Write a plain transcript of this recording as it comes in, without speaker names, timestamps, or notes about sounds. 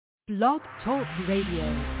Blog Talk Radio.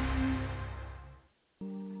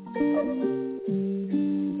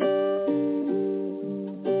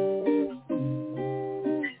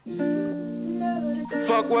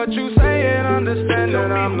 Fuck what you say and understand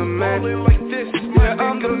that I'm the man. Like this, yeah,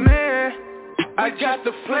 I'm the man. I got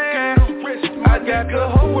the plan. I got the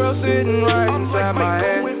whole world sitting right inside my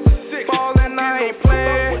hand. Falling, I ain't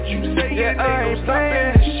playing. Yeah, I ain't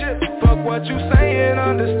playing. Fuck what you say and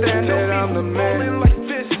understand that I'm the man.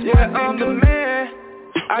 Yeah, I'm the man.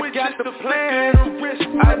 I got the plan.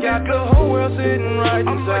 I got the whole world sitting right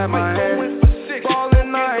inside my hand.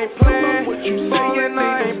 Falling, I ain't playing. Falling,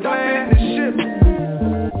 I ain't playing.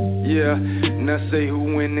 Yeah, now say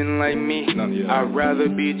who winning like me. I'd rather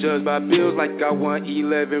be judged by bills like I won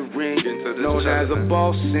 11 rings. Known as a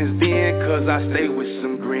boss since then, cause I stay with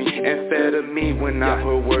some green. Amphetamine when I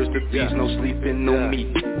heard words to peace, no sleeping, no meat.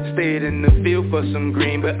 Stayed in the field for some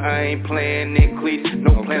green, but I ain't playing in cleats.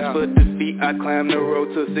 No plans for defeat, I climb the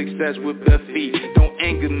road to success with bare feet. Don't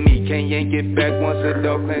anger me, can't yank it back once a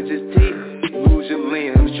dog clenches teeth. Lose your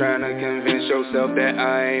limbs, trying to convince yourself that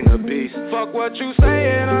I ain't a beast. Fuck what you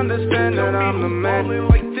say and understand that I'm the man.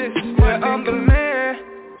 Like this, yeah, I'm the man.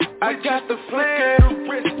 I got the plan.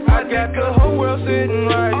 I got the whole world sitting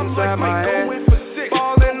right inside my hand.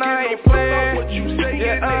 Falling, I ain't playing.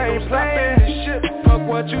 Yeah, I ain't playing. Fuck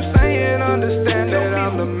what you say and understand that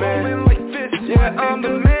I'm the man. Yeah, I'm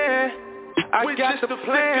the man. I got the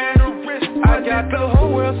plan. I got the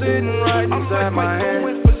whole world sitting right inside my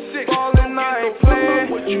hand. Falling, I ain't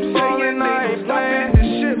playing. Falling, I ain't playing.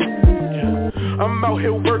 I'm out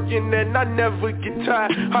here working and I never get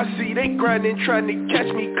tired. I see they grinding, trying to catch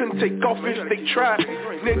me, couldn't take off if they tried.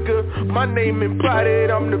 Nigga, my name implied it,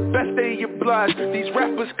 I'm the best they oblige. These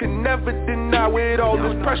rappers can never deny with all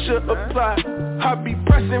this pressure applied. I be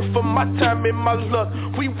pressing for my time and my luck.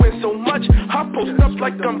 We win so much, I post up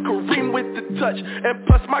like I'm Kareem with the touch. And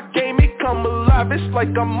plus my game, it come alive, it's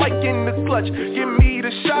like I'm Mike in the clutch. Give me the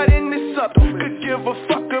shot and it's up. Could give a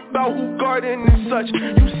fuck about who guarding and such.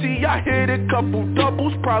 You see, I hit a couple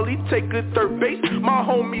doubles, probably take a third base. My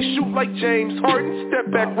homies shoot like James Harden, step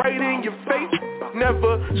back right in your face.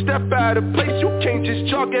 Never step out of place, you can't just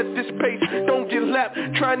jog at this pace. Don't get lapped,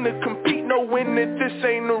 trying to compete, knowing that this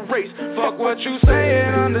ain't a race. Fuck what you say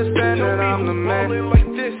and understand that I'm the man. Like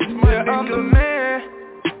this, yeah, I'm the man.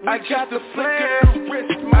 I got the plan.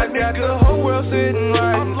 I got the whole world sitting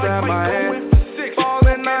right inside my hand.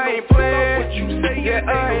 Falling, I ain't playing. Yeah,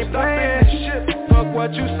 I ain't playing. Fuck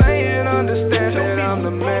what you say and understand that I'm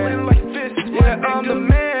the man. Yeah, I'm the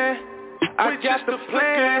man. I got the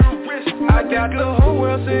plan. I got the whole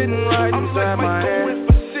world sitting right inside my hand.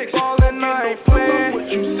 Falling, I ain't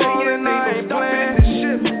playing. Falling, I ain't playing.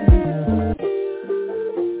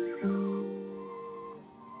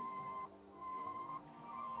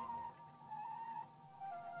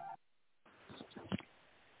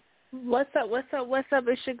 What's up, what's up, what's up?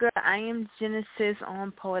 It's your girl, I am Genesis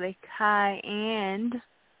on Poetic-Hy, and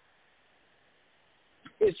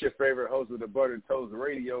it's your favorite host of the Buttered Toast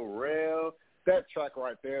Radio, Rail. That track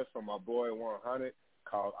right there is from my boy 100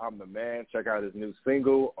 called I'm the Man. Check out his new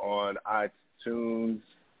single on iTunes.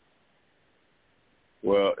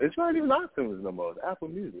 Well, it's not even iTunes no more. It's Apple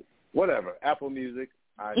Music. Whatever. Apple Music,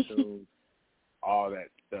 iTunes, all that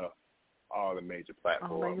stuff, all the major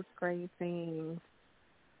platforms. All those great things.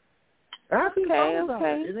 Okay.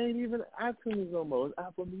 It ain't even iTunes no more. It's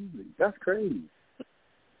Apple Music. That's crazy.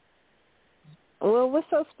 Well, what's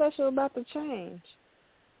so special about the change?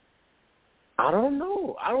 I don't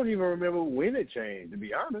know. I don't even remember when it changed, to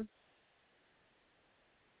be honest.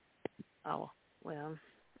 Oh, well,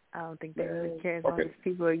 I don't think they really care as long as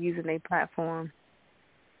people are using their platform.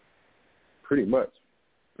 Pretty much.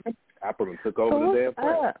 Apple took over the damn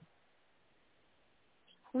place.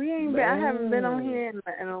 I haven't been on here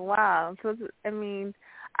in a while. So I mean,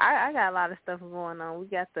 I got a lot of stuff going on. We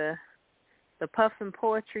got the Puffin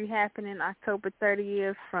Poetry happening October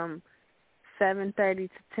 30th from 7:30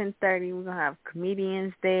 to 10:30. We're gonna have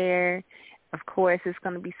comedians there. Of course, it's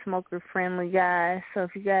gonna be smoker friendly, guys. So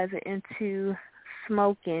if you guys are into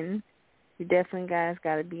smoking, you definitely guys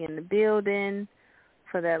got to be in the building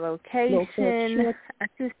for that location.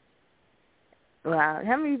 Wow.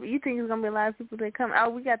 How many you think is going to be a lot of people that come? Oh,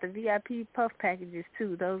 we got the VIP puff packages,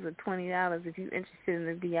 too. Those are $20. If you're interested in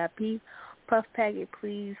the VIP puff package,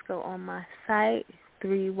 please go on my site,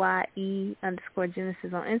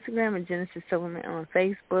 3YE_Genesis on Instagram and Genesis Silverman on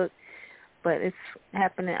Facebook. But it's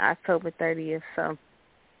happening October 30th. So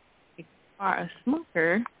if you are a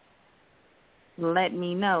smoker, let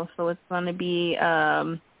me know. So it's going to be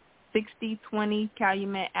 6020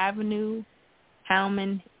 Calumet Avenue,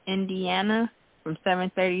 Hellman, Indiana, from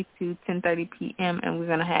 7:30 to 10:30 p.m., and we're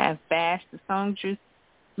going to have Bash the Songstress,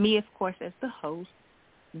 me, of course, as the host,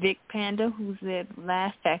 Vic Panda, who's at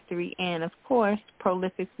Laugh Factory, and, of course,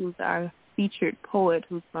 Prolific, who's our featured poet,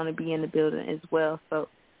 who's going to be in the building as well. So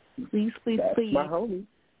please, That's my homie.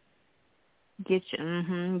 Get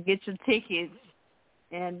your tickets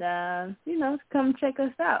and, come check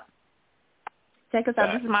us out. Check us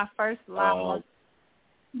out. This is my first live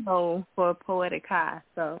show for Poetic-Hy,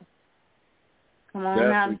 so come on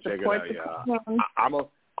out and support the company.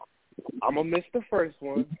 I'm gonna miss the first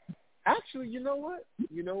one. Actually, you know what?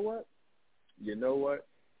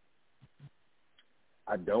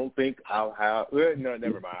 I don't think I'll have. Well, no,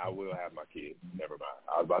 never mind. I will have my kids. Never mind.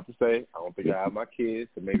 I was about to say I don't think I have my kids,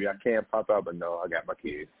 so maybe I can pop out. But no, I got my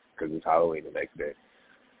kids because it's Halloween the next day.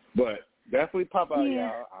 But definitely pop out,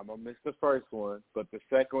 y'all. I'm gonna miss the first one, but the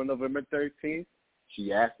second one, November 13th,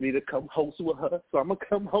 she asked me to come host with her, so I'm gonna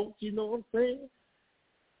come host. You know what I'm saying?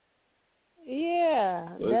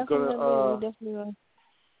 Yeah, so definitely. We definitely gonna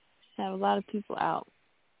have a lot of people out.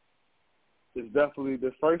 It's definitely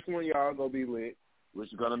the first one, y'all, gonna be lit,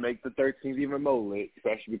 which is gonna make the 13th even more lit,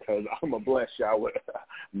 especially because I'm gonna bless y'all with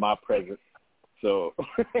my presence. So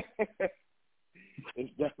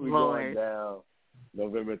it's definitely going down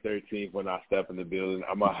November 13th when I step in the building.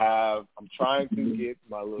 I'm trying to get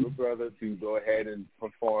my little brother to go ahead and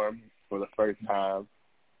perform for the first time.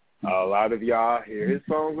 A lot of y'all hear his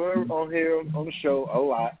songs on here on the show a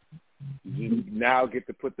lot. You now get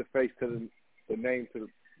to put the face to the name to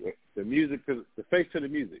the music to the face to the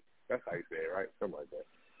music. That's how you say it, right? Something like that.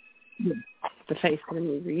 The face to the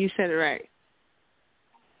music. You said it right.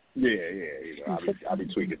 Yeah. I'll be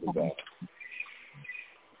tweaking the back.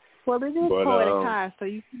 Well, it is Poetic-Hy, so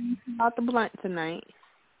you can pull out the blunt tonight.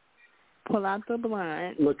 Pull out the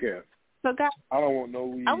blunt. Look here. So, guys, I don't want no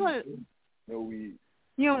weed. No weed.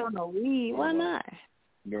 You don't want no weed? Why not?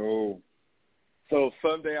 No. So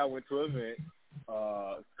Sunday I went to an event.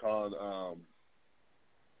 It's called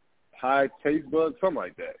High Taste Bug, something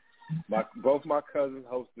like that. Both my cousins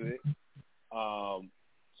hosted it.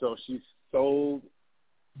 So she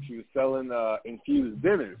was selling infused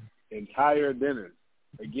dinners, entire dinners.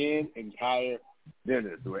 Again, entire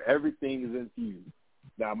dinners where everything is infused.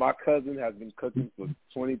 Now, my cousin has been cooking for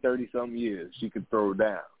 20, 30-something years. She could throw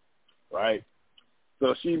down, right?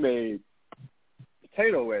 So she made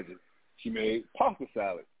potato wedges. She made pasta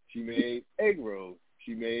salad. She made egg rolls.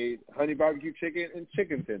 She made honey barbecue chicken and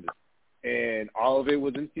chicken tenders. And all of it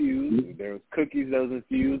was infused. There was cookies that was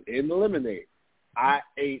infused in the lemonade. I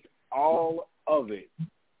ate all of it.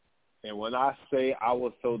 And when I say I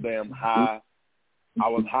was so damn high, I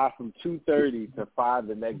was high from 2:30 to 5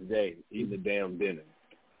 the next day eating the damn dinner.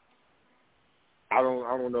 I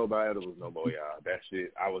don't know about edibles no more, y'all. That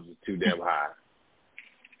shit, I was just too damn high.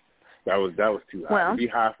 That was too high. Well, to be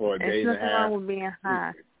high for a day and a half. There's nothing wrong with being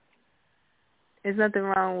high. There's nothing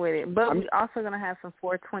wrong with it. But we're also going to have some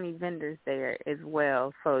 420 vendors there as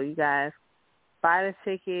well. So you guys buy the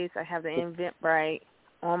tickets. I have the Eventbrite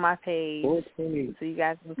on my page. 420. So you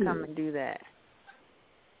guys can come and do that.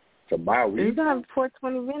 To buy weed? We're going to have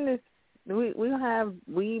 420 vendors. We're going to have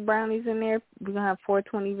weed brownies in there. We're going to have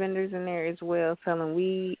 420 vendors in there as well selling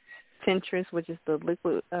weed, Centris, which is the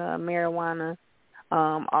liquid marijuana.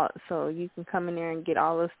 So you can come in there and get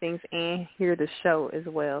all those things and hear the show as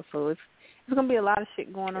well. So it's going to be a lot of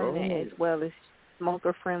shit going on there as well. It's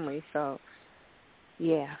smoker friendly. So,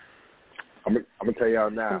 yeah. I'm going to tell y'all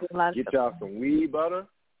now, get y'all some weed butter.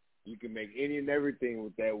 You can make any and everything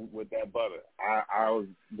with that butter. I was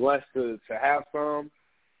blessed to have some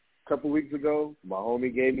a couple weeks ago. My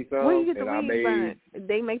homie gave me some. Where you get the and weed butter?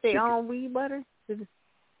 They make their own weed butter?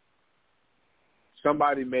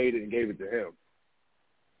 Somebody made it and gave it to him.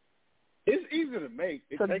 It's easy to make.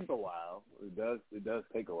 It takes a while. It does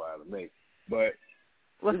take a while to make. But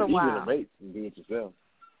it's easy to make and do it yourself.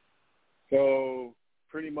 So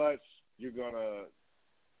pretty much you're going to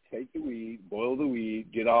take the weed, boil the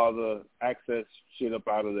weed, get all the excess shit up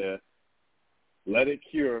out of there, let it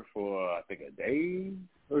cure for, I think, a day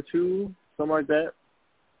or two, something like that.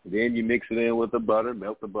 Then you mix it in with the butter,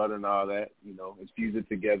 melt the butter and all that, infuse it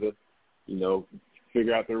together,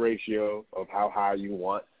 figure out the ratio of how high you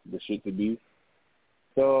want the shit to be.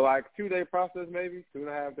 So, like, 2-day process maybe,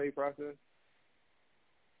 2.5-day process.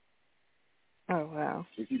 Oh, wow.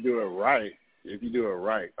 If you do it right,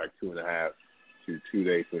 like 2.5 to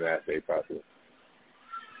 2-day, 2.5-day process.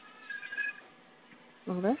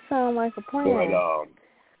 Well, that sounds like a plan. But,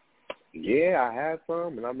 yeah, I had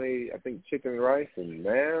some, and I made, I think, chicken and rice, and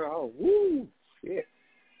man, shit.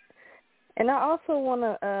 And I also want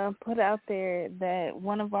to put out there that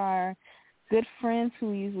one of our good friends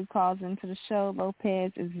who usually calls into the show,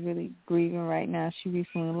 Lopez, is really grieving right now. She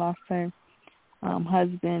recently lost her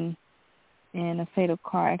husband in a fatal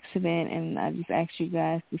car accident, and I just ask you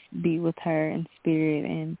guys to be with her in spirit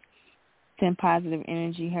and send positive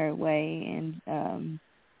energy her way, and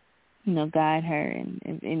guide her. And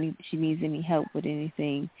if she needs any help with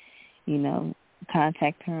anything,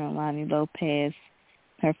 contact her on Lonnie Lopez,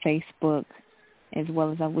 her Facebook, as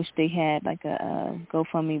well as I wish they had like a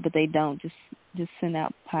GoFundMe, but they don't. Just send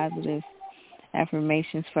out positive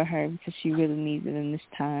affirmations for her because she really needs it in this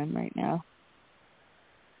time right now.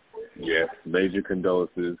 Yes, major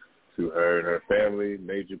condolences to her and her family,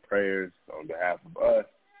 major prayers on behalf of us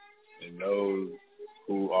and those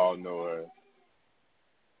who all know her.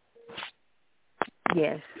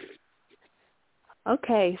 Yes.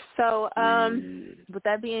 Okay, so with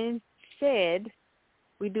that being said,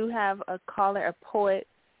 we do have a caller, a poet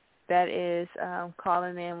that is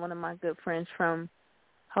calling in, one of my good friends from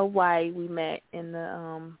Hawaii. We met in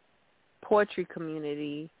the poetry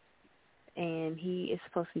community, and he is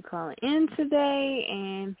supposed to be calling in today,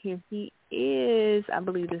 and here he is. I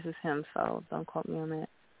believe this is him, so don't quote me on that.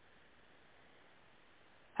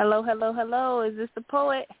 Hello, hello, hello. Is this the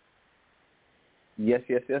poet? Yes,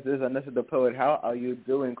 this is the poet. How are you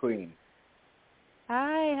doing, Queen?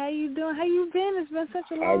 Hi, how you doing? How you been? It's been such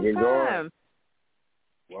a long How's it time. going?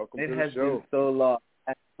 Welcome to the show. It has been so long.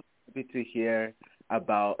 I'm happy to hear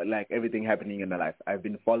about everything happening in my life. I've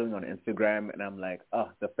been following on Instagram, and I'm like, oh,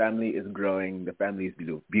 the family is growing. The family is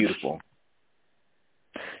beautiful.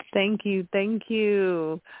 Thank you.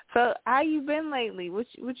 So, how you been lately? What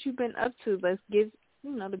you been up to? Let's give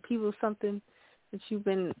the people something that you've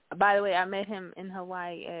been. By the way, I met him in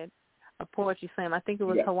Hawaii at a poetry slam. I think it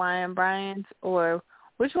was Hawaiian Brian's, or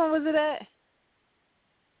which one was it at?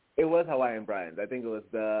 It was Hawaiian Brian's. I think it was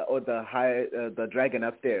the Dragon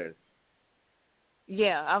Upstairs.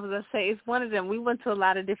 Yeah, I was gonna say it's one of them. We went to a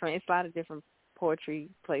lot of different poetry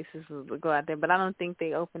places to go out there, but I don't think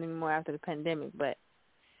they open anymore after the pandemic. But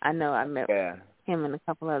I know I met him and a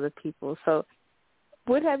couple other people. So,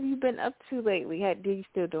 what have you been up to lately? Did you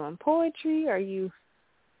still doing poetry? Are you?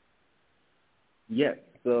 Yes.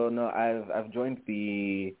 So no, I've joined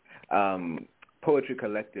the Poetry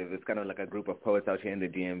Collective. It's kind of like a group of poets out here in the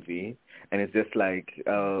DMV, and it's just like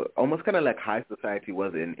almost kind of like high society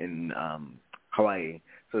was in Hawaii.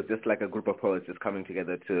 So it's just like a group of poets just coming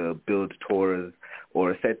together to build tours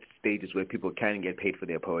or set stages where people can get paid for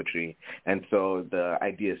their poetry. And so the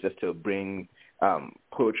idea is just to bring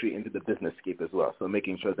poetry into the business scape as well. So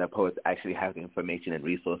making sure that poets actually have the information and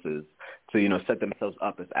resources to, set themselves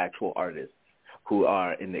up as actual artists who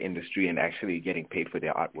are in the industry and actually getting paid for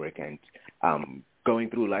their artwork and going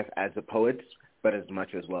through life as a poet, but as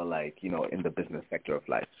much as well in the business sector of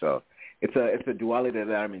life. So it's a duality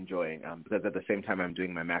that I'm enjoying because at the same time I'm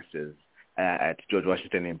doing my master's at George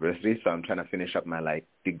Washington University, so I'm trying to finish up my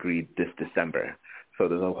degree this December. So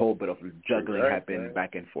there's a whole bit of juggling happening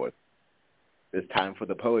back and forth. There's time for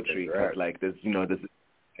the poetry because there's this is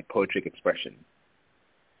a poetic expression.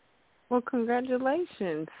 Well,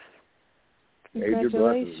 congratulations.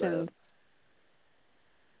 Congratulations.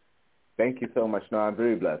 Thank you so much. No, I'm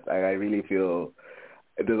very blessed. I really feel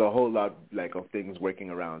there's a whole lot of things working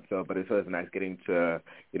around. So, but it's always nice getting to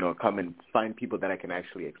come and find people that I can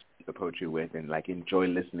actually express the poetry with and enjoy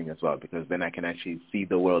listening as well, because then I can actually see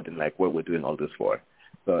the world and what we're doing all this for.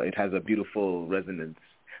 So it has a beautiful resonance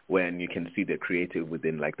when you can see the creative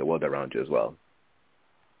within the world around you as well.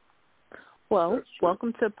 Well,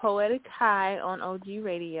 welcome to Poetic-Hy on OG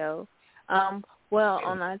Radio. Well,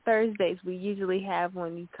 on our Thursdays, we usually have,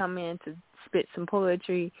 when you come in to spit some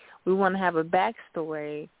poetry, we want to have a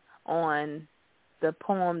backstory on the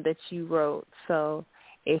poem that you wrote. So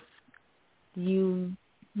if you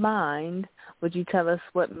mind, would you tell us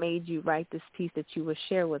what made you write this piece that you will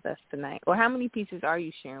share with us tonight? Or how many pieces are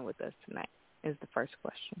you sharing with us tonight is the first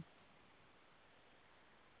question.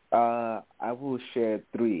 I will share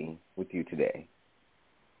 3 with you today.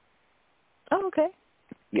 Oh, okay.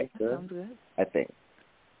 Yes, sounds good. I think.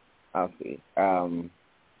 I'll see.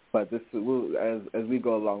 But this will, as we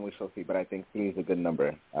go along, we shall see. But I think 3 is a good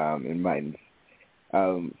number in mind.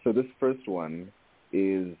 So this first one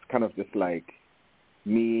is kind of just my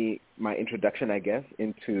introduction, I guess,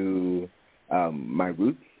 into my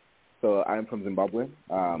roots. So I'm from Zimbabwe,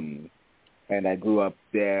 and I grew up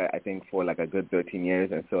there, I think, for a good 13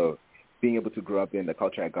 years. And so being able to grow up in the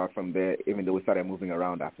culture I got from there, even though we started moving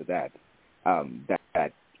around after that,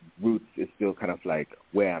 that roots is still kind of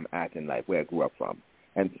where I'm at and where I grew up from.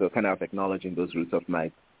 And so kind of acknowledging those roots of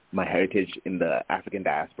my heritage in the African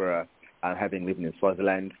diaspora having lived in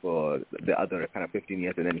Swaziland for the other kind of 15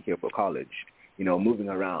 years and then here for college, moving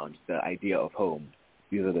around, the idea of home.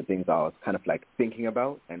 These are the things I was kind of like thinking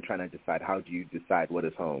about and trying to decide, how do you decide what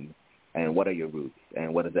is home and what are your roots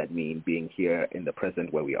and what does that mean being here in the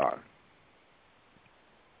present where we are.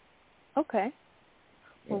 Okay.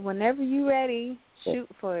 Well, whenever you're ready, shoot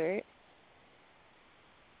for it.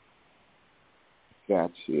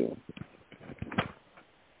 Got you.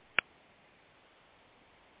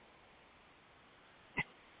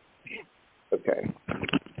 Okay.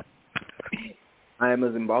 I am a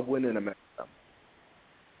Zimbabwean in America.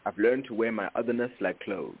 I've learned to wear my otherness like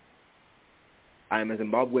clothes. I am a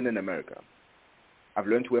Zimbabwean in America. I've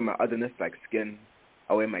learned to wear my otherness like skin.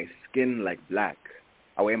 I wear my skin like black.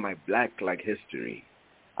 I wear my black like history.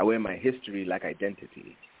 I wear my history like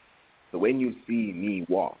identity. So when you see me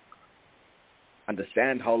walk,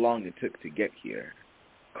 understand how long it took to get here.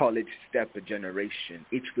 College step a generation,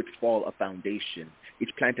 each footfall a foundation.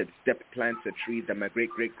 Each planted step plants a tree that my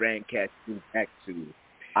great-great-grandcats move back to.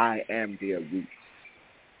 I am their roots.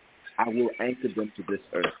 I will anchor them to this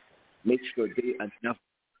earth. Make sure they are never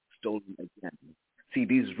stolen again. See,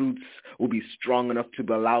 these roots will be strong enough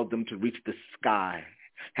to allow them to reach the sky.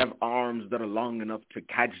 Have arms that are long enough to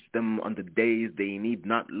catch them on the days they need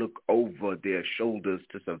not look over their shoulders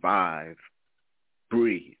to survive.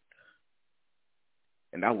 Breathe.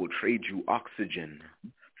 And I will trade you oxygen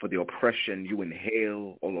for the oppression you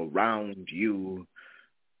inhale all around you.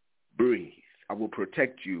 Breathe. I will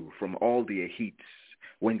protect you from all their heats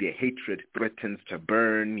when their hatred threatens to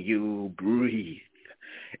burn you. Breathe.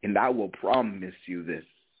 And I will promise you this.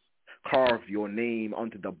 Carve your name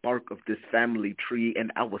onto the bark of this family tree,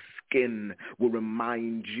 and our skin will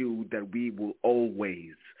remind you that we will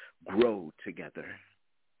always grow together.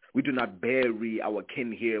 We do not bury our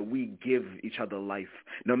kin here. We give each other life.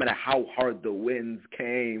 No matter how hard the winds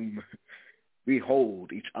came, we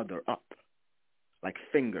hold each other up like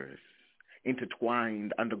fingers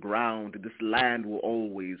intertwined underground. This land will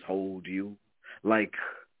always hold you like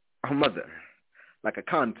a mother, like a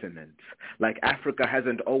continent. Like Africa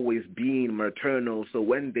hasn't always been maternal, so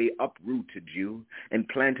when they uprooted you and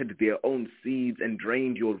planted their own seeds and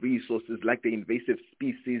drained your resources like the invasive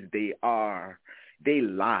species they are, they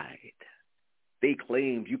lied. They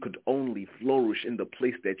claimed you could only flourish in the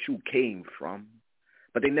place that you came from.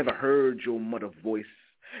 But they never heard your mother voice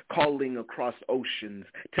calling across oceans,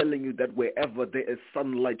 telling you that wherever there is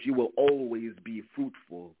sunlight, you will always be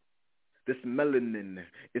fruitful. This melanin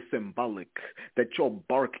is symbolic that your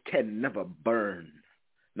bark can never burn.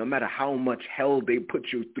 No matter how much hell they put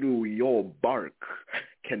you through, your bark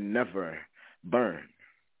can never burn.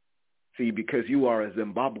 See, because you are a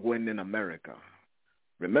Zimbabwean in America,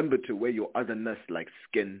 remember to wear your otherness like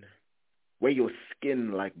skin. Wear your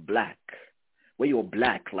skin like black. Wear your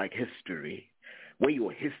black like history. Wear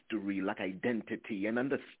your history like identity, and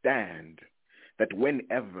understand that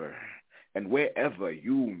whenever and wherever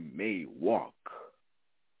you may walk,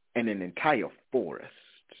 and an entire forest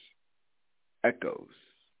echoes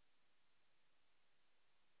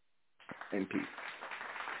in peace.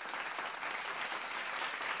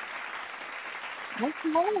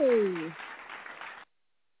 Okay.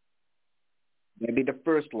 Maybe the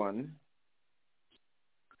first one.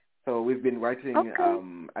 So we've been writing,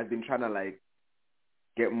 I've been trying to like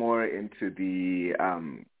get more into the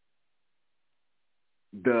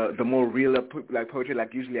more real like poetry.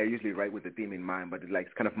 Like I usually write with the theme in mind, but it's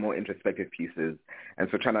like kind of more introspective pieces. And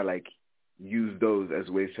so trying to like use those as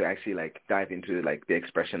ways to actually like dive into like the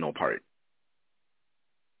expressional part.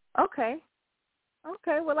 Okay.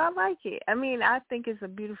 Well, I like it. I mean, I think it's a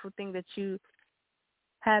beautiful thing that you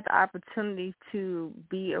had the opportunity to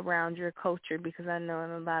be around your culture, because I know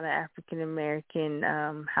in a lot of African American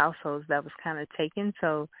households that was kind of taken.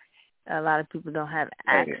 So a lot of people don't have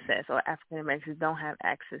access, or African Americans don't have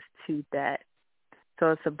access to that.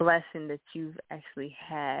 So it's a blessing that you've actually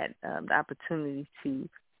had the opportunity to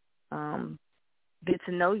get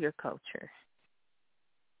to know your culture.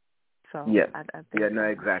 So yes. I think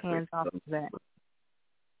exactly. hands off of that.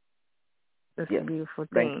 That's a beautiful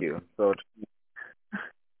thing. Thank you. So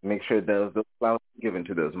make sure those flowers are given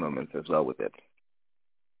to those moments as well with it.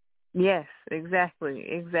 Yes, exactly.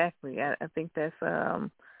 I think that's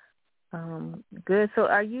good. So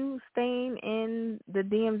are you staying in the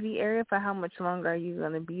DMV area? For how much longer are you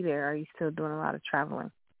going to be there? Are you still doing a lot of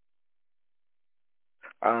traveling?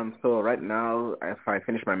 So right now, if I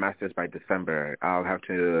finish my master's by December, I'll have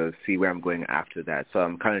to see where I'm going after that. So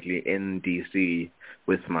I'm currently in D.C.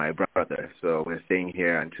 with my brother. So we're staying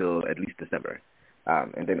here until at least December.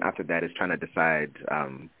 And then after that is trying to decide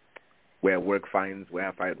where I would find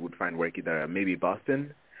work, either maybe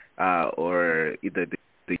Boston, or either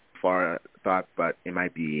the far thought, but it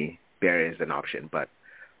might be Bay as an option. But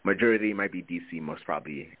majority might be DC, most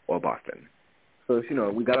probably, or Boston. So,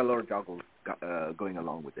 we got a lot of joggles going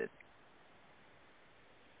along with it.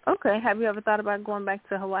 Okay. Have you ever thought about going back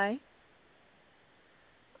to Hawaii?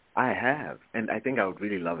 I have, and I think I would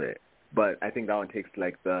really love it. But I think that one takes,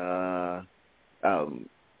 the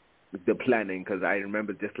planning, because I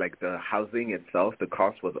remember just, the housing itself, the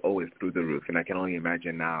cost was always through the roof, and I can only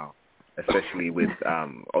imagine now, especially with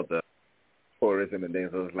all the tourism and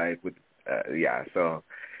things. I was like, so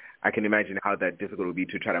I can imagine how that difficult would be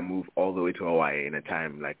to try to move all the way to Hawaii in a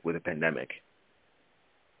time, with a pandemic.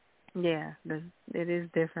 Yeah, it is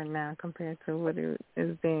different now compared to what it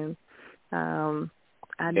has been.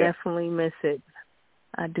 I definitely miss it.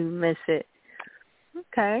 I do miss it.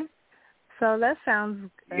 Okay. So that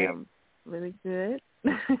sounds really good.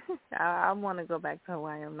 I want to go back to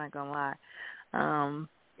Hawaii, I'm not going to lie.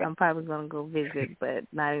 I'm probably going to go visit, but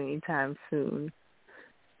not anytime soon.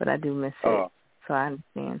 But I do miss it, so I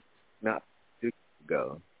understand. No, do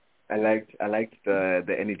go. I liked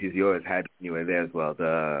the energies yours had when you were there as well.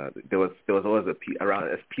 There was always a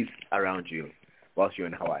peace around you whilst you're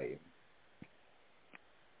in Hawaii.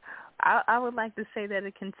 I would like to say that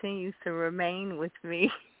it continues to remain with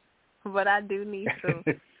me, but I do need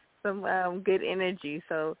some good energy.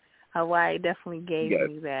 So Hawaii definitely gave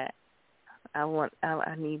me that.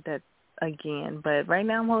 I need that again. But right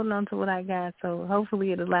now I'm holding on to what I got. So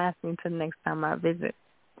hopefully it'll last me until next time I visit.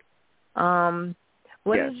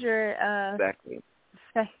 What is your exactly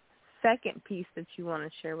second piece that you want to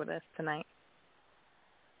share with us tonight?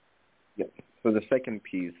 Yeah. So the second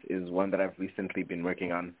piece is one that I've recently been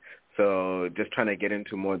working on. So just trying to get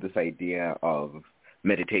into more of this idea of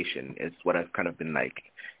meditation. It's what I've kind of been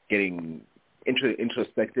getting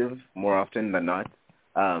introspective more often than not,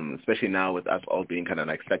 especially now with us all being kind of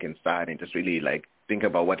stuck inside and just really think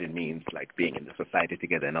about what it means being in the society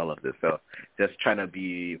together and all of this. So just trying to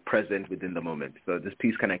be present within the moment. So this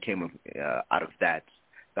piece kind of came out of that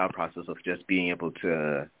thought process of just being able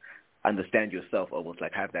to understand yourself, almost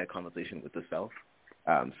have that conversation with the self.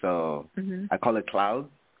 So I call it Clouds,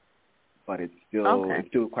 but it's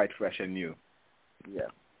still quite fresh and new. Yeah.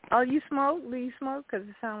 Oh, you smoke? Do you smoke? Because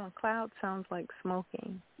Cloud sounds like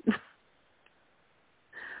smoking.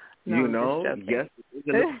 No, yes,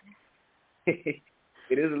 it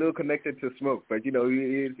is a little connected to smoke, but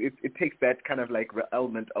it takes that kind of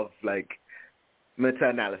element of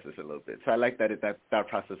meta-analysis a little bit. So I like that that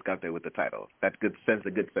process got there with the title. That sends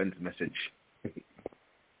a good sense message.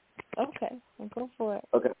 Okay, well, go for it.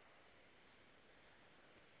 Okay.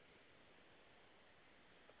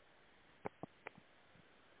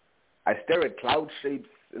 I stare at cloud shapes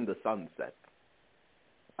in the sunset.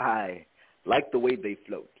 I like the way they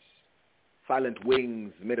float. Silent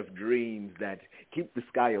wings made of dreams that keep the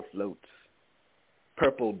sky afloat.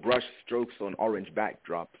 Purple brush strokes on orange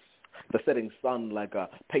backdrops. The setting sun like a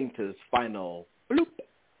painter's final bloop.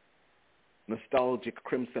 Nostalgic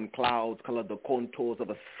crimson clouds color the contours of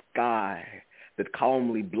a sky that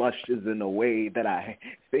calmly blushes in a way that I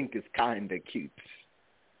think is kinda cute.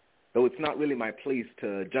 Though it's not really my place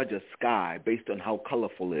to judge a sky based on how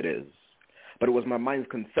colorful it is. But it was my mind's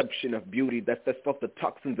conception of beauty that fessed off the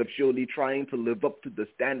toxins of surely trying to live up to the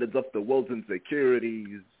standards of the world's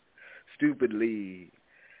insecurities. Stupidly,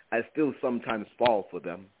 I still sometimes fall for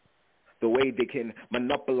them. The way they can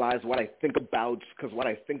monopolize what I think about, because what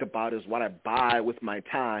I think about is what I buy with my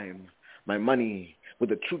time, my money, with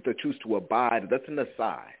the truth I choose to abide. That's an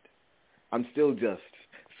aside. I'm still just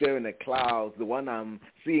staring at clouds. The one I'm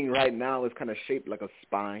seeing right now is kind of shaped like a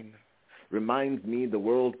spine. Reminds me the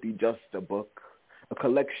world be just a book, a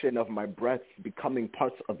collection of my breaths becoming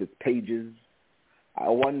parts of its pages. I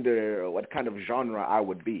wonder what kind of genre I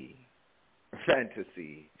would be.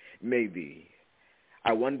 Fantasy, maybe.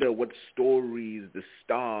 I wonder what stories the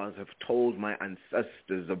stars have told my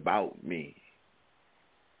ancestors about me.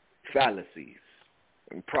 Fallacies,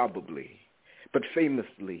 probably. But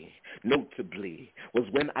famously, notably, was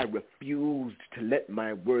when I refused to let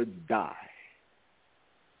my words die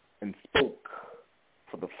and spoke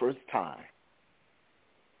for the first time.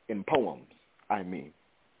 In poems, I mean.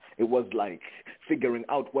 It was like figuring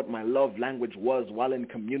out what my love language was while in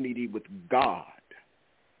community with God.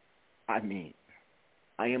 I mean,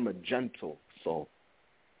 I am a gentle soul.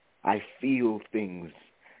 I feel things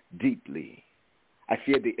deeply. I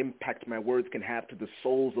fear the impact my words can have to the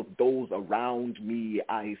souls of those around me.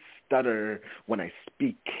 I stutter when I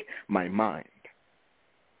speak my mind.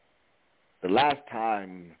 The last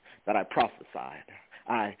time that I prophesied,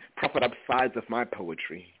 I propped up sides of my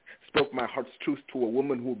poetry, spoke my heart's truth to a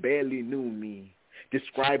woman who barely knew me,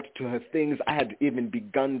 described to her things I had even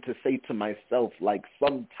begun to say to myself, like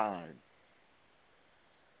sometimes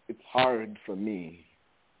it's hard for me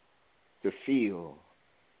to feel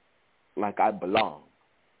like I belong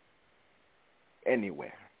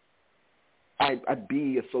anywhere. I'd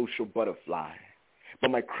be a social butterfly,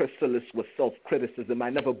 but my chrysalis was self-criticism.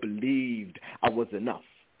 I never believed I was enough.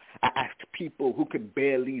 I asked people who could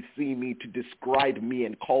barely see me to describe me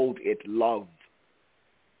and called it love.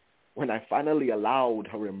 When I finally allowed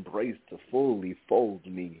her embrace to fully fold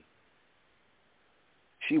me,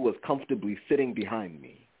 she was comfortably sitting behind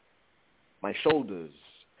me. My shoulders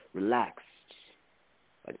relaxed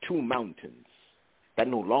like two mountains that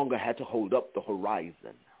no longer had to hold up the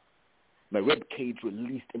horizon. My rib cage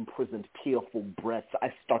released imprisoned tearful breaths.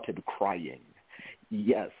 I started crying.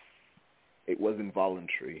 Yes, it was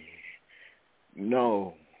involuntary.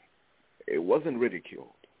 No, it wasn't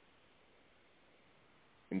ridiculed.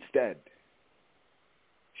 Instead,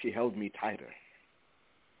 she held me tighter,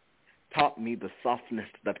 taught me the softness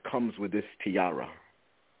that comes with this tiara.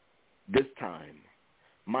 This time,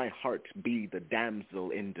 my heart be the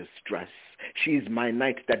damsel in distress. She's my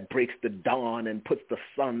night that breaks the dawn and puts the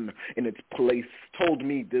sun in its place. Told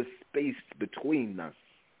me this space between us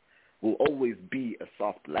will always be a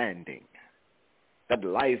soft landing. That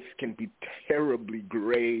life can be terribly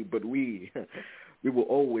gray, but we will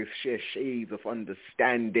always share shades of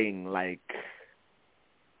understanding like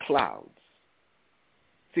clouds.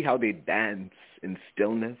 See how they dance in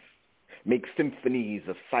stillness? Make symphonies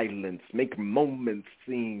of silence, make moments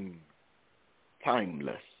seem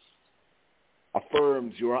timeless.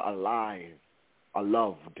 Affirms you are alive, are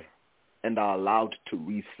loved, and are allowed to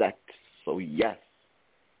reset. So yes,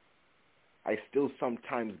 I still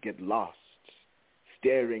sometimes get lost,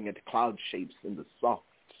 staring at cloud shapes in the soft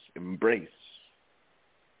embrace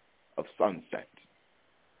of sunset.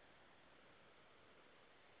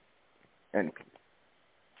 And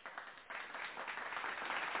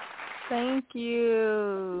Thank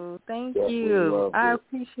you. Thank Definitely you. loved I it.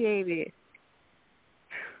 appreciate it.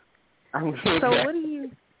 I'm So glad. what do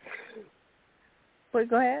you... Wait,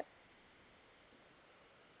 go ahead.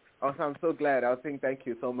 Also, I'm so glad. I was saying thank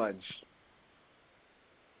you so much.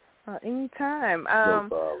 Anytime. No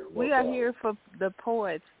problem. We are here for the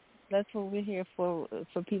poets. That's what we're here for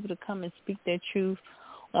people to come and speak their truth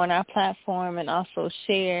on our platform and also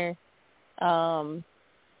share, their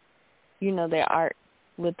art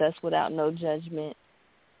with us without no judgment.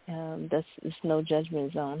 It's no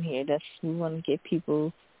judgment zone here. We want to get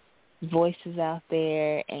people's voices out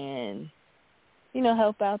there and,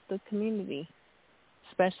 help out the community,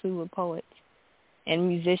 especially with poets and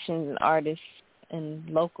musicians and artists and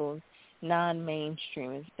local,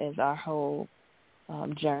 non-mainstream is our whole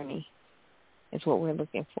journey. It's what we're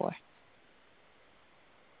looking for.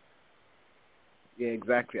 Yeah,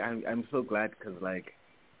 exactly. I'm so glad because,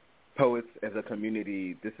 poets as a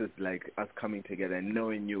community, this is us coming together and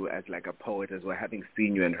knowing you as a poet as well, having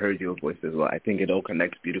seen you and heard your voice as well. I think it all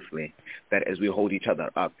connects beautifully, that as we hold each other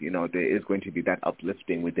up, there is going to be that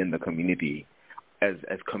uplifting within the community as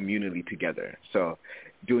community together. So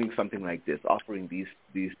doing something like this, offering these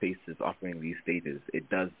spaces, offering these stages, it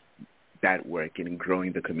does that work in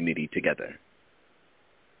growing the community together.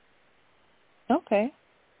 Okay.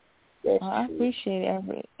 Well, I appreciate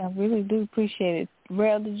it. I really do appreciate it.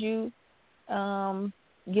 Rel, did you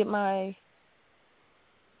get my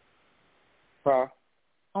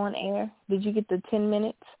on air? Did you get the 10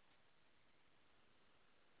 minutes?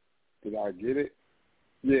 Did I get it?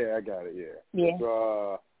 Yeah, I got it, yeah. Yeah. It's,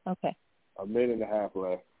 okay. a minute and a half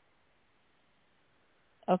left.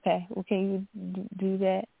 Okay. Well, can you do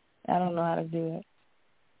that? I don't know how to do it.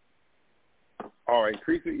 All right,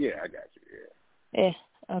 increase it? Yeah, I got you, yeah. Yeah.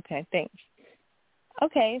 Okay, thanks.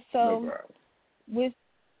 Okay, so no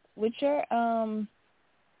with your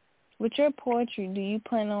poetry, do you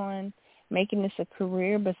plan on making this a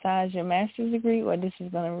career besides your master's degree, or this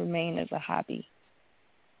is going to remain as a hobby?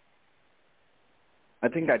 I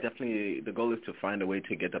think that definitely the goal is to find a way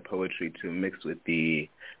to get the poetry to mix with the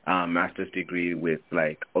master's degree with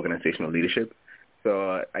organizational leadership.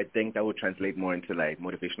 So I think that would translate more into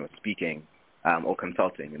motivational speaking or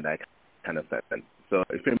consulting in that kind of sense. So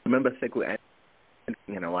if you remember Sekou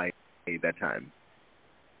in Hawaii at that time,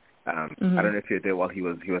 I don't know if you're there while he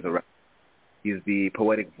was around. He's the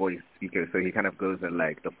poetic voice speaker, so he kind of goes in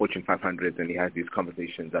the Fortune 500s and he has these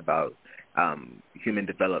conversations about human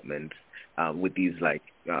development with these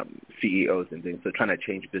CEOs and things. So trying to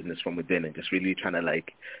change business from within and just really trying to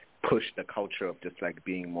push the culture of just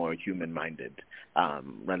being more human-minded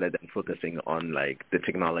rather than focusing on the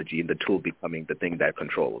technology and the tool becoming the thing that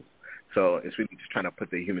controls. So it's really just trying to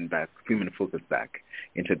put the human focus back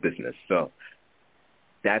into business. So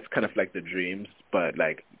that's kind of like the dreams, but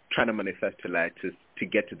like trying to manifest to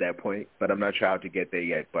get to that point. But I'm not sure how to get there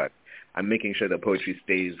yet, but I'm making sure the poetry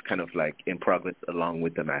stays kind of like in progress along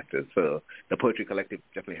with the masters. So the Poetry Collective is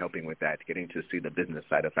definitely helping with that, getting to see the business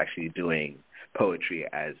side of actually doing poetry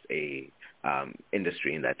as a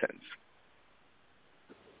industry in that sense.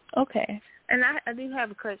 Okay. And I do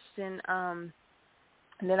have a question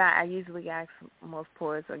that I usually ask most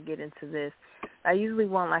poets or get into this. I usually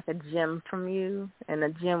want like a gem from you, and a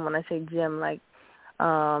gem, when I say gem, like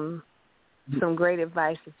some great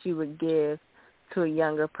advice that you would give to a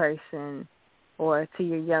younger person or to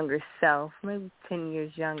your younger self, maybe 10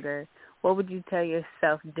 years younger. What would you tell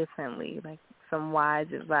yourself differently, like some wise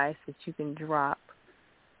advice that you can drop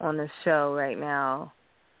on the show right now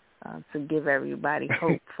to give everybody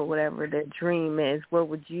hope for whatever their dream is? What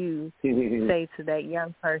would you say to that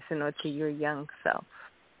young person or to your young self?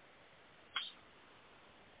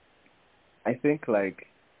 I think like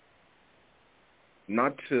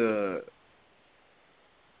not to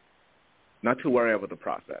worry about the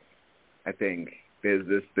process. I think there's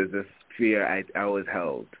this fear I always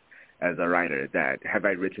held as a writer, that have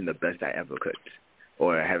I written the best I ever could,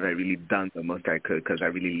 or have I really done the most I could because I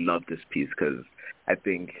really love this piece? Because I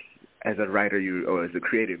think as a writer or as a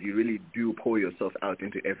creative, you really do pour yourself out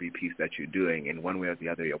into every piece that you're doing. In one way or the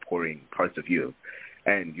other, you're pouring parts of you,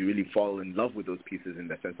 and you really fall in love with those pieces in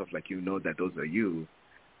the sense of like, you know that those are you,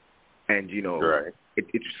 and you know right. it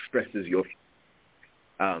expresses your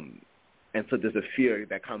and so there's a fear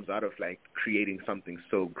that comes out of like creating something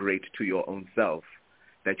so great to your own self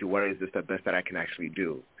that you worry, is this the best that I can actually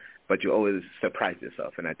do? But you always surprise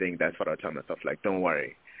yourself, and I think that's what I tell myself, like, don't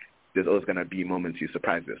worry. There's always going to be moments you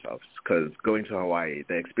surprise yourself, because going to Hawaii,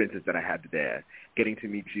 the experiences that I had there, getting to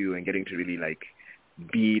meet you and getting to really like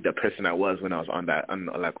be the person I was when I was on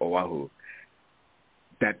like Oahu,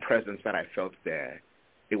 that presence that I felt there,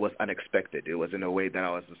 it was unexpected. It was in a way that I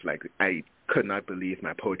was just like, I could not believe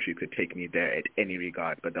my poetry could take me there at any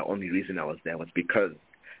regard, but the only reason I was there was because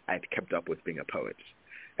I'd kept up with being a poet.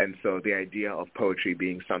 And so the idea of poetry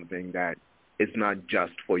being something that is not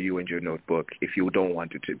just for you and your notebook if you don't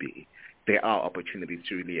want it to be. There are opportunities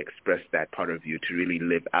to really express that part of you, to really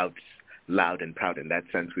live out loud and proud in that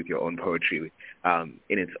sense with your own poetry, in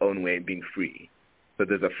its own way, being free. So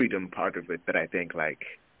there's a freedom part of it that I think, like,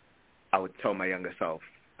 I would tell my younger self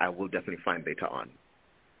I will definitely find later on.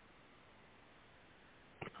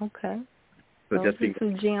 Okay. So those just are being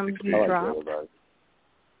some gems you I dropped. like that advice.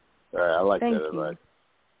 All right, I like Thank that you. advice.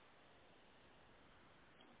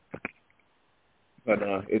 But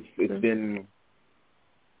it's been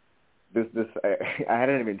this I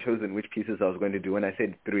hadn't even chosen which pieces I was going to do. When I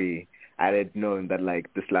said 3, I had known that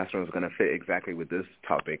like this last one was going to fit exactly with this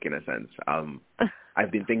topic in a sense.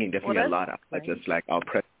 I've been thinking definitely a lot about just like our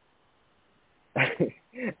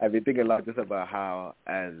I've been thinking a lot just about how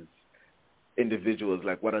as individuals,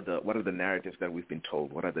 like what are the narratives that we've been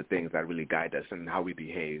told? What are the things that really guide us and how we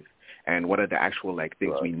behave? And what are the actual like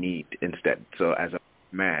things we need instead? So as a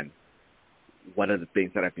man, what are the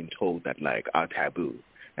things that I've been told that like are taboo?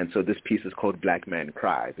 And so this piece is called Black Men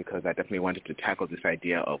Cry, because I definitely wanted to tackle this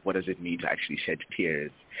idea of what does it mean to actually shed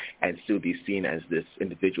tears and still be seen as this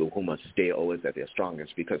individual who must stay always at their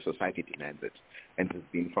strongest because society demands it, and it's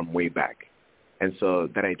been from way back. And so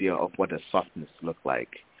that idea of what does softness look like,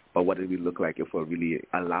 or what do we look like if we're really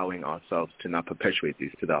allowing ourselves to not perpetuate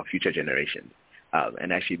these to our future generations,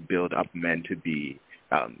 and actually build up men to be,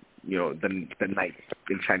 the knights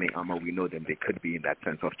in shining armor we know them they could be, in that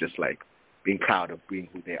sense of just like being proud of being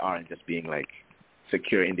who they are and just being like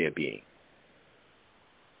secure in their being.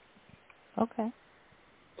 Okay.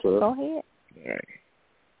 Sure. Go ahead. All right.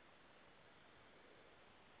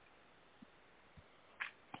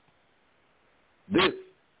 This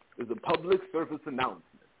is a public service announcement.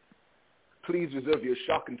 Please reserve your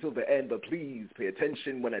shock until the end, but please pay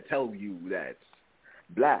attention when I tell you that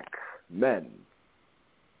Black men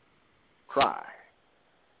cry.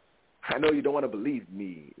 I know you don't want to believe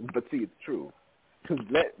me, but see, it's true.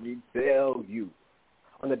 Let me tell you,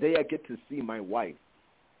 on the day I get to see my wife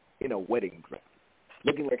in a wedding dress,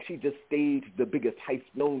 looking like she just staged the biggest heist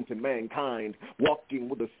known to mankind, walking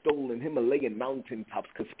with a stolen Himalayan mountaintops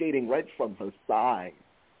cascading right from her side,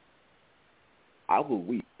 I will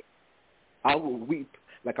weep. I will weep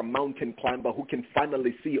like a mountain climber who can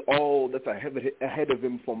finally see all that's ahead of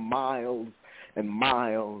him for miles and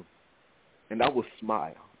miles, and I will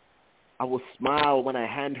smile. I will smile when I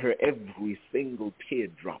hand her every single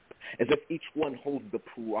teardrop, as if each one holds the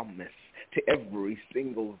promise to every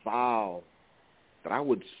single vow that I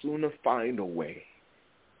would sooner find a way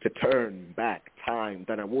to turn back time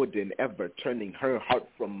that I wouldn't ever, turning her heart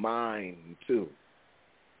from mine too.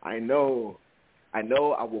 I know I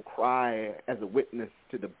will cry as a witness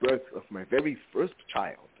to the birth of my very first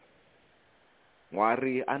child.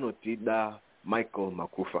 Mwari Anotida Michael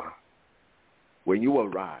Makufa. When you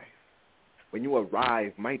arrive,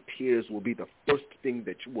 my tears will be the first thing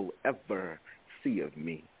that you will ever see of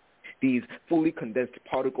me. These fully condensed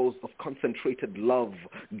particles of concentrated love,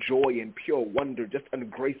 joy, and pure wonder just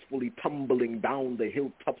ungracefully tumbling down the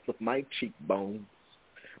hilltops of my cheekbones.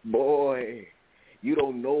 Boy, you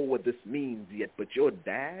don't know what this means yet, but your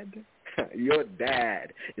dad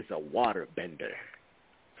is a waterbender.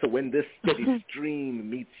 So when this steady stream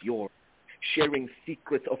meets yours, sharing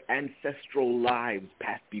secrets of ancestral lives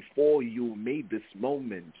passed before you, may this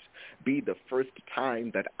moment be the first time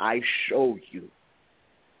that I show you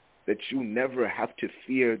that you never have to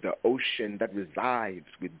fear the ocean that resides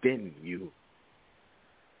within you,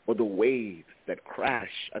 or the waves that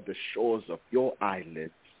crash at the shores of your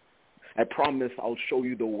eyelids. I promise I'll show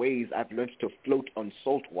you the ways I've learned to float on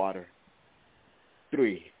salt water.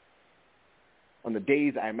 3. On the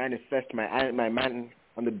days I manifest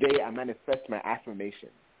on the day I manifest my affirmation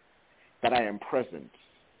that I am present,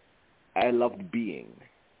 I loved being,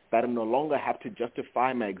 that I no longer have to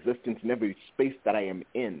justify my existence in every space that I am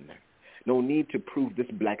in. No need to prove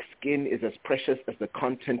this black skin is as precious as the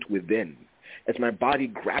content within, as my body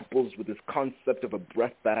grapples with this concept of a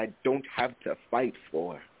breath that I don't have to fight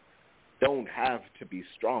for, don't have to be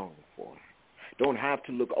strong for, don't have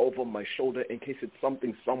to look over my shoulder in case it's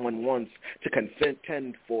something someone wants to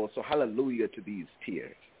contend for. So hallelujah to these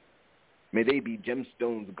tears. May they be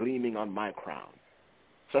gemstones gleaming on my crown,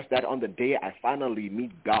 such that on the day I finally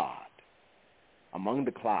meet God among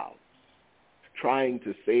the clouds, trying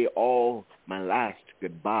to say all my last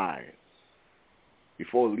goodbyes,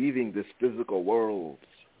 before leaving this physical world,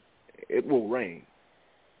 it will rain,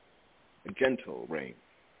 a gentle rain,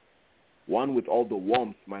 one with all the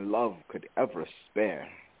warmth my love could ever spare.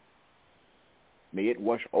 May it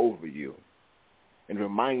wash over you and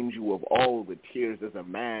remind you of all the tears as a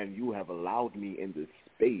man you have allowed me in this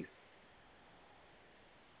space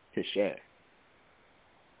to share.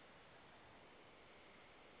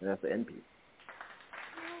 And that's the end piece.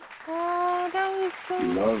 Oh, that was so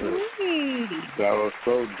sweet. That was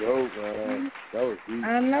so dope, man. That was deep.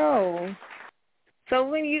 I know.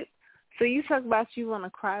 So you talk about you want to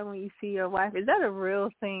cry when you see your wife. Is that a real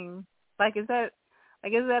thing? Is that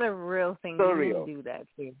a real thing? So you real. Do that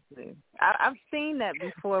seriously? I've seen that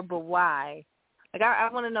before, but why? I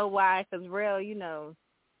want to know why. Because real, he don't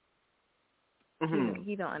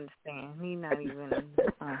understand. He not even.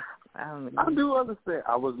 I do understand.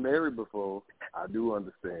 I was married before. I do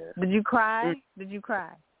understand. Did you cry?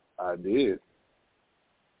 I did.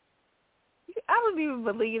 I wouldn't even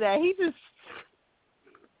believe that.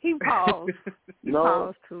 He paused. He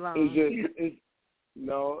paused too long.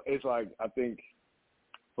 It's like, I think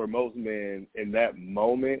for most men in that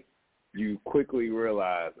moment, you quickly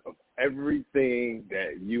realize of everything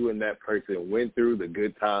that you and that person went through, the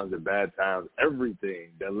good times, the bad times, everything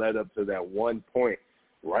that led up to that one point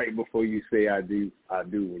right before you say I do,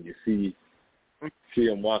 when you see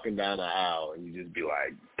him walking down the aisle and you just be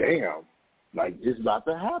like, damn, like it's about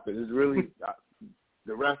to happen. It's really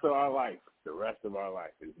the rest of our life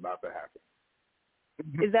is about to happen.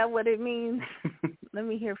 Is that what it means? Let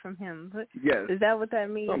me hear from him. Yes. Is that what that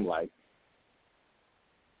means? Something like.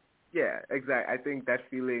 Yeah, exactly. I think that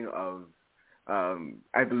feeling of,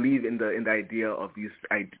 I believe in the idea of these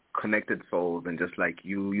connected souls, and just like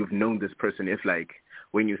you've known this person. If like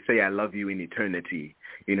when you say I love you in eternity,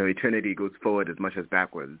 eternity goes forward as much as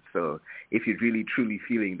backwards. So if you're really truly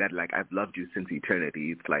feeling that like I've loved you since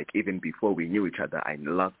eternity, it's like even before we knew each other, I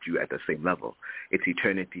loved you at the same level. It's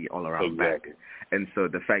eternity all around back. And so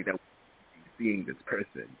the fact that we're seeing this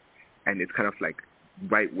person, and it's kind of like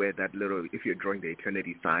right where that little, if you're drawing the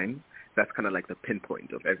eternity sign, that's kind of like the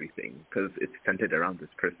pinpoint of everything, because it's centered around this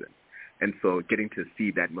person. And so getting to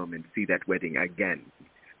see that moment, see that wedding again,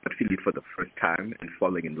 but feel it for the first time and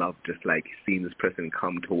falling in love, just like seeing this person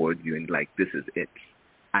come towards you and like, this is it.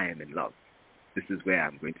 I am in love. This is where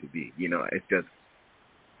I'm going to be. It's just,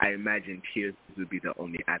 I imagine tears would be the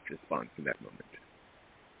only apt response in that moment.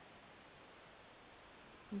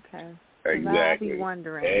 Okay. Exactly. I'll be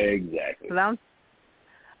wondering. Exactly. 'Cause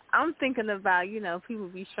I'm thinking about, people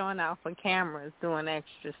be showing out for cameras doing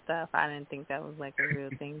extra stuff. I didn't think that was like a real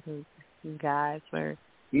thing. You guys were.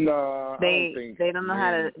 No, they don't know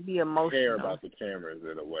how to be emotional. Care about the cameras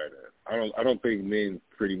at a wedding. I don't think men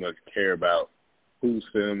pretty much care about who's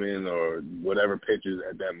filming or whatever pictures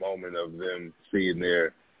at that moment of them seeing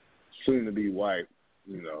their soon-to-be wife,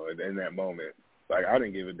 you know, in that moment. Like, I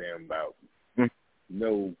didn't give a damn about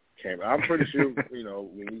no camera. I'm pretty sure, you know,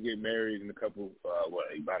 when we get married in a couple,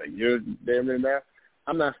 about a year damn near now,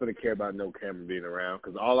 I'm not going to care about no camera being around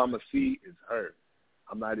because all I'm going to see is her.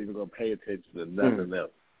 I'm not even going to pay attention to nothing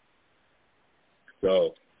else.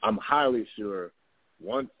 So I'm highly sure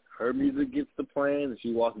once her music gets to playing and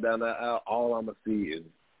she walks down that aisle, all I'm going to see is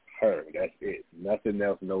her. That's it. Nothing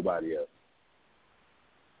else, nobody else.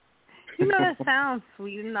 You know, that sounds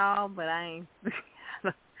sweet and all, but I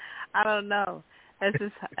don't know. It's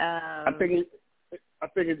just, I think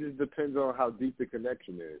it just depends on how deep the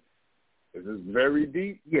connection is. If it's very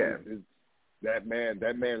deep, that man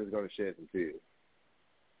is going to shed some tears.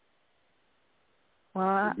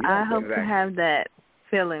 Well, I hope to have that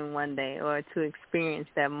feeling one day, or to experience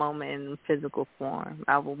that moment in physical form.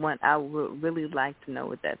 I would really like to know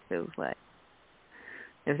what that feels like,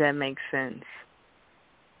 if that makes sense.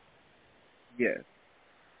 Yes.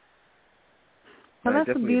 Well, that's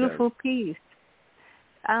a beautiful piece.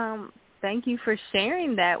 Thank you for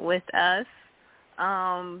sharing that with us.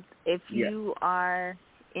 If you are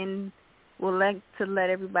would like to let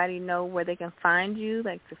everybody know where they can find you,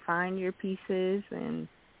 like to find your pieces, and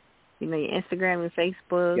you know, your Instagram, your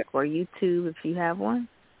Facebook, or YouTube if you have one.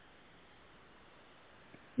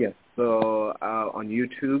 Yes. So on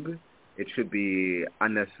YouTube, it should be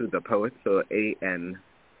Anesu the Poet. So ANESU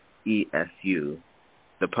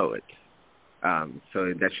the Poet.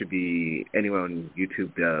 So that should be anywhere on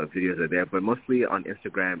YouTube. The videos are there, but mostly on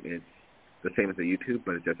Instagram it's the same as the YouTube,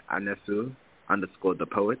 but it's just Anesu _ the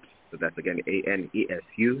Poet. So that's again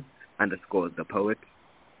ANESU _ the Poet.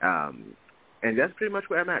 And that's pretty much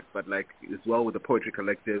where I'm at. But like as well with the Poetry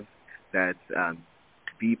Collective, that's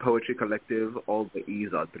the Poetry Collective. All the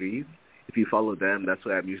E's are 3s. If you follow them, that's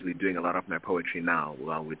where I'm usually doing a lot of my poetry now.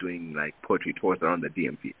 While we're doing like poetry tours around the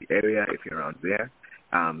DMV area, if you're around there.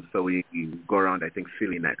 So we go around, I think,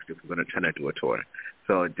 Philly next if we're going to try to do a tour.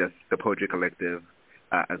 So just the Poetry Collective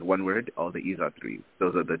as one word, all the E's are 3s.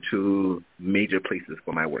 Those are the 2 major places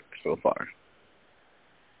for my work so far.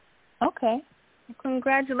 Okay.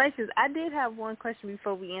 Congratulations. I did have one question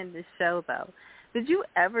before we end this show, though. Did you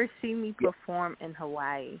ever see me perform in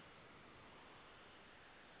Hawaii?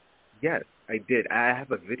 Yes, I did. I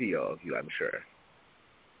have a video of you, I'm sure.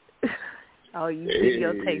 Oh, you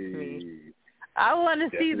videotaped me. I want to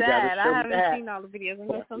see that. I haven't seen all the videos. I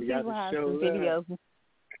know some people have some videos.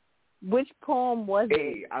 Which poem was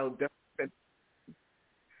it? I'll definitely.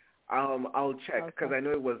 I'll check because I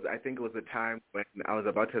know it was. I think it was the time when I was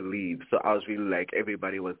about to leave, so I was really like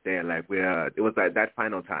everybody was there. Like it was like that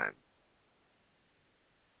final time.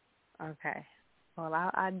 Okay. Well,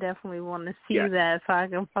 I definitely want to see that so I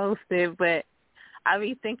can post it. But I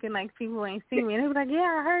be thinking like people ain't seen me, and they be like,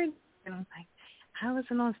 "Yeah, I heard." And I'm like, I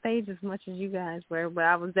wasn't on stage as much as you guys were, but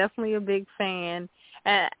I was definitely a big fan.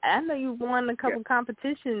 And I know you won a couple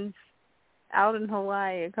competitions out in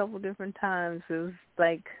Hawaii a couple different times. It was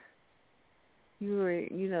like you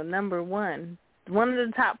were, number one of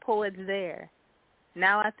the top poets there.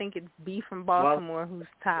 Now I think it's B from Baltimore who's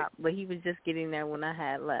top, but he was just getting there when I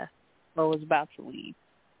had left or was about to leave.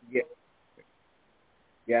 Yeah.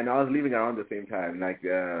 Yeah, and I was leaving around the same time,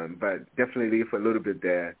 but definitely for a little bit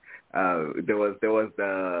there. There was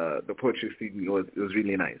the poetry scene. It was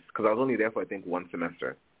really nice because I was only there for I think 1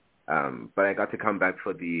 semester, but I got to come back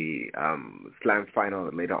for the slam final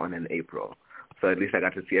later on in April. So at least I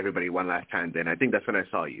got to see everybody one last time. Then I think that's when I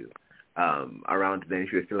saw you. Around then,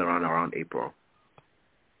 if you were still around April.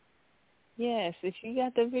 Yes, if you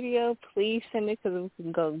got the video, please send it because it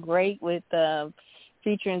can go great with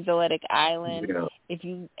featuring Poetic Island. Yeah. If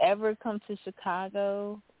you ever come to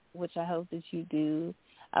Chicago, which I hope that you do,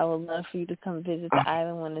 I would love for you to come visit the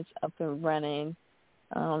island when it's up and running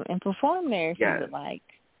and perform there if you would like.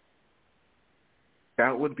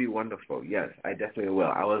 That would be wonderful. Yes, I definitely will.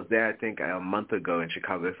 I was there, I think, a month ago in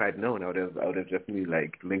Chicago. If I'd known, I would have definitely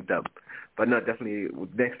linked up. But no, definitely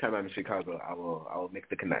next time I'm in Chicago, I will make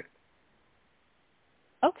the connect.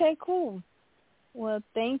 Okay, cool. Well,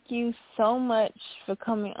 thank you so much for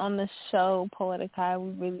coming on the show, Poetic-Hy.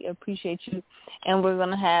 We really appreciate you. And we're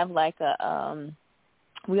gonna have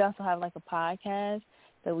we also have a podcast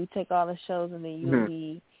that we take all the shows and then you'll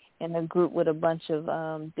be in a group with a bunch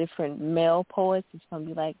of different male poets. It's gonna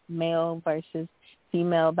be like male versus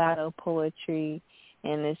female battle poetry,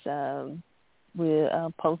 and it's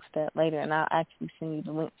we'll post that later, and I'll actually send you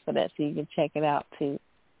the link for that so you can check it out too.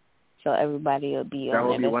 So everybody will be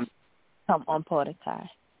on there. Come on, Poetic-Hy.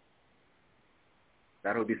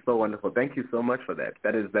 That would be so wonderful. Thank you so much for that.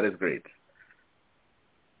 That is great.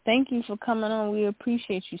 Thank you for coming on. We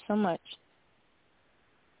appreciate you so much.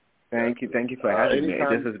 Thank you for having me.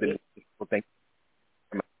 Anytime, This has been wonderful. Thank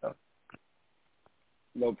you.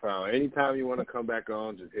 No problem. Anytime you want to come back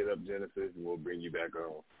on, just hit up Genesis and we'll bring you back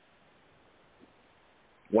on.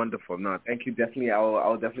 Wonderful. No, thank you. Definitely,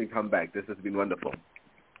 I'll definitely come back. This has been wonderful.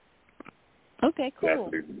 Okay,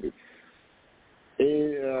 cool. Definitely.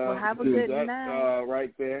 Well, have a good night.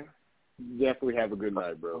 Right there. Definitely have a good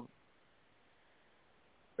night, bro.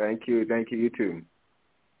 Thank you. You too.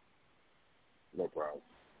 No problem.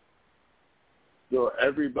 So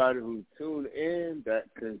everybody who tuned in, that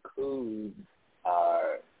concludes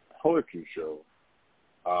our poetry show.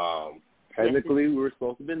 Technically, we were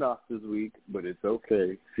supposed to be off this week, but it's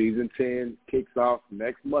okay. Season 10 kicks off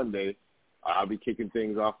next Monday. I'll be kicking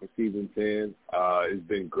things off for Season 10. It's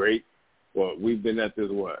been great. Well, we've been at this,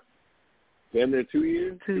 Been there 2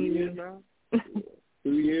 years? 2 years now?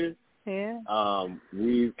 2 years? Yeah.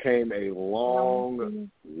 We've came a long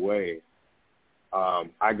way.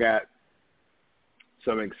 I got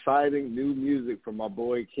some exciting new music from my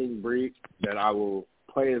boy King Bree that I will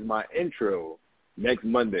play as my intro next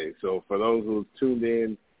Monday. So for those who tuned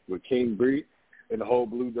in with King Bree and the whole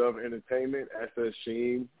Blue Dove Entertainment, SS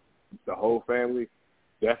Sheen, the whole family,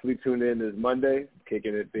 definitely tune in this Monday,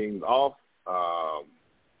 kicking things off.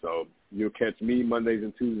 So you'll catch me Mondays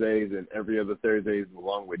and Tuesdays and every other Thursdays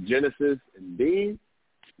along with Genesis and Dean.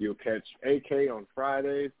 You'll catch AK on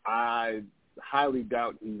Fridays. I highly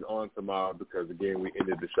doubt he's on tomorrow because, again, we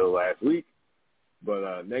ended the show last week.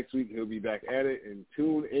 But next week he'll be back at it. And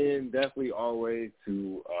tune in definitely always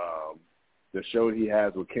to the show he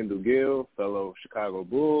has with Kendall Gill, fellow Chicago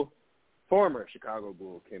Bull, former Chicago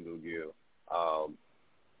Bull Kendall Gill.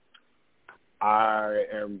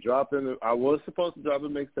 I was supposed to drop a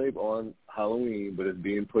mixtape on Halloween, but it's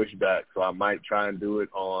being pushed back. So I might try and do it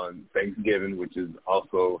on Thanksgiving, which is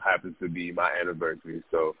also happens to be my anniversary.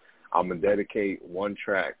 So I'm going to dedicate one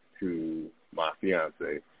track to my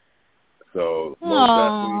fiance. So most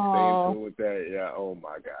definitely stay in tune with that. Yeah, oh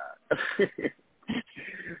my God.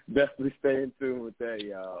 Definitely stay in tune with that,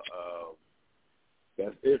 y'all.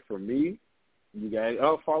 That's it for me. You guys,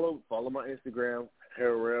 follow my Instagram,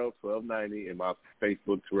 Harrell1290, and my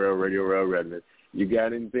Facebook, Terrell Radio Rail Redmond. You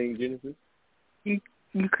got anything, Genesis? You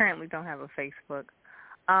currently don't have a Facebook.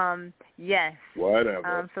 Yes.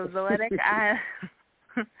 Whatever. So Poetic-Hy.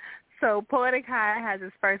 So Poetic-Hy has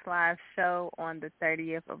its first live show on the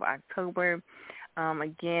 30th of October.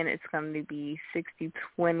 Again, it's going to be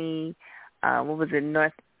 6020,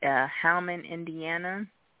 North Howman, Indiana.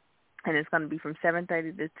 And it's going to be from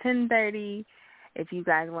 7:30 to 10:30. If you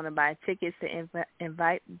guys want to buy tickets to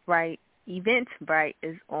Eventbrite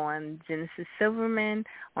is on Genesis Silverman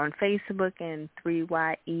on Facebook and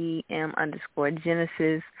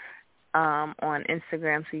 3YEM_Genesis on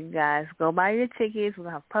Instagram. So you guys go buy your tickets. We'll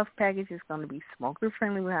have puff packages. It's going to be smoker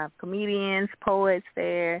friendly. We'll have comedians, poets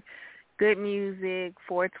there, good music,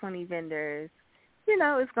 420 vendors. You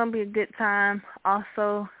know, it's going to be a good time.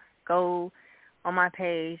 Also, go on my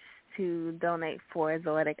page to donate for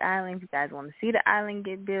Zoetic Island. If you guys want to see the island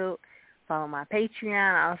get built, follow my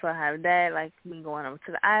Patreon. I also have that, like me going over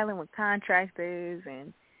to the island with contractors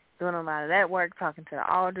and doing a lot of that work, talking to the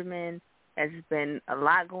aldermen. There's been a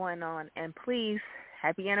lot going on. And please,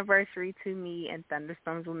 happy anniversary to me, and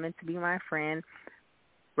Thunderstorms Were Meant to Be My Friend.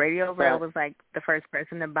 Radio Rail was like the first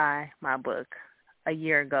person to buy my book a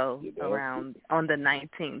year ago around on the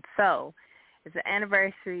 19th. So it's an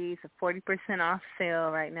anniversary. It's a 40% off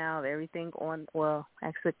sale right now. Everything on, well,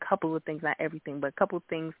 actually a couple of things, not everything, but a couple of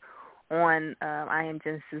things on I Am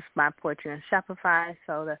Genesis, my poetry on Shopify.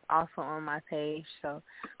 So that's also on my page. So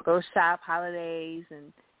go shop, holidays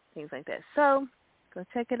and things like that. So go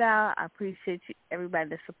check it out. I appreciate everybody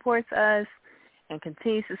that supports us and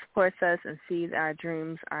continues to support us and sees our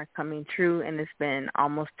dreams are coming true. And it's been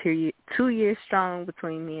almost 2 years strong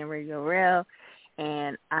between me and Radio Rail.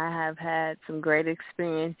 And I have had some great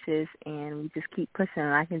experiences, and we just keep pushing.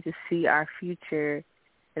 And I can just see our future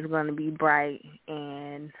is going to be bright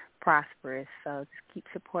and prosperous. So just keep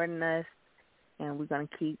supporting us, and we're going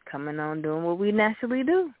to keep coming on doing what we naturally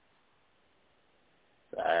do.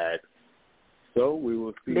 Facts. So we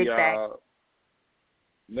will see y'all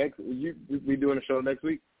next. We doing a show next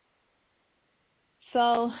week?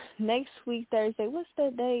 So next week, Thursday. What's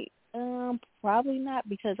that date? Probably not,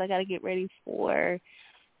 because I got to get ready for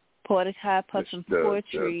Poetic-Hy Puffs and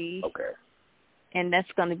Poetry. Okay. And that's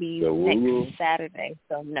going to be next Saturday.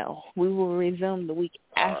 So, no, we will resume the week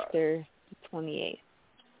after the 28th.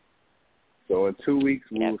 So in 2 weeks,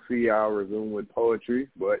 we will see y'all resume with poetry.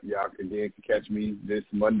 But y'all can catch me this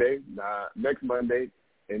Monday, next Monday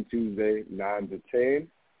and Tuesday, 9 to 10.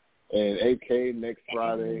 And AK next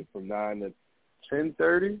Friday from 9 to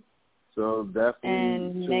 10:30. So definitely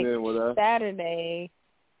and tune next in with us. Saturday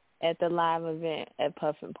at the live event at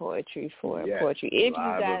Puffin Poetry for poetry. If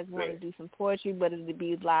you guys want to do some poetry, but it'll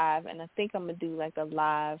be live, and I think I'm going to do like a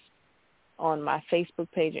live on my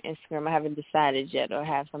Facebook page or Instagram. I haven't decided yet, or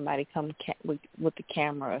have somebody come with the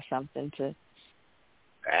camera or something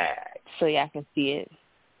so y'all can see it.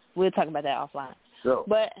 We'll talk about that offline. So,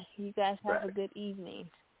 but you guys have a good evening.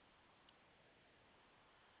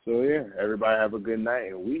 So, yeah, everybody have a good night,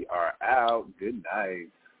 and we are out. Good night.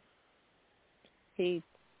 Peace.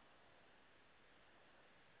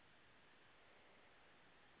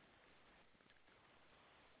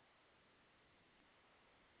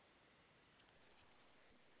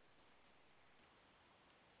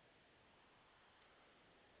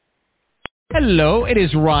 Hello, it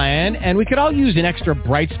is Ryan, and we could all use an extra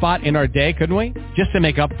bright spot in our day, couldn't we? Just to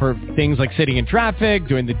make up for things like sitting in traffic,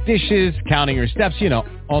 doing the dishes, counting your steps,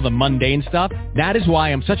 all the mundane stuff. That is why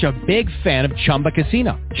I'm such a big fan of Chumba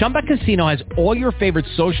Casino. Chumba Casino has all your favorite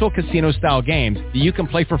social casino-style games that you can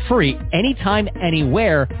play for free anytime,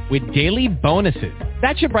 anywhere with daily bonuses.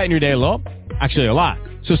 That should brighten your day a little. Actually, a lot.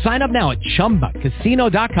 So sign up now at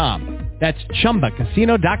ChumbaCasino.com. That's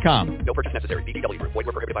ChumbaCasino.com. No purchase necessary. VGW Group. Void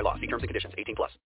where prohibited by law. See terms and conditions. 18+.